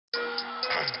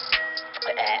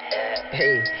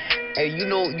Hey, you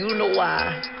know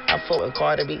why I fuck with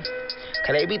Cardi B?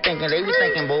 Cause they be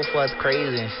thinking both of us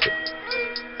crazy and shit.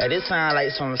 This sound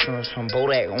like some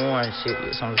Bodak Orange shit,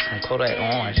 some Kodak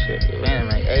Orange shit. Man,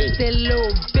 hey. That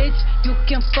little bitch, you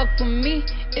can fuck with me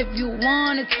if you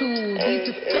wanted to. These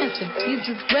expensive, these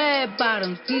is red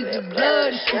bottoms, these is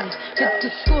bloody shoes. Hit the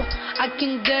school, I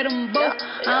can get them both.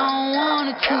 I don't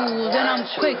wanna choose, and I'm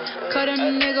quick, cut a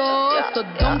nigga off, so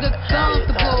don't get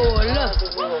comfortable. Look,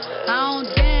 I don't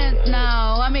dance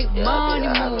now, I make money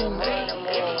move.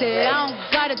 Say I don't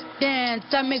gotta dance,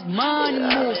 I make money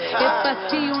move. If I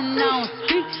see you now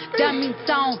street, that means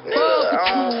I don't fuck with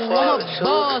you. I'm a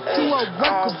boss to a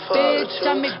worker, bitch.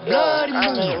 I make bloody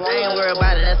moves. I ain't worried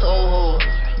about it, that's old.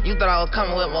 You thought I was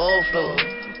coming with my old flow.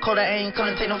 Kodak ain't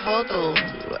coming to take no photo.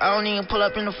 I don't even pull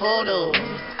up in the photo.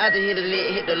 I just hit the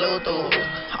lit, hit the low throw.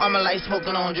 All my life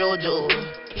smoking on JoJo.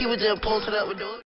 He was just posted up with those.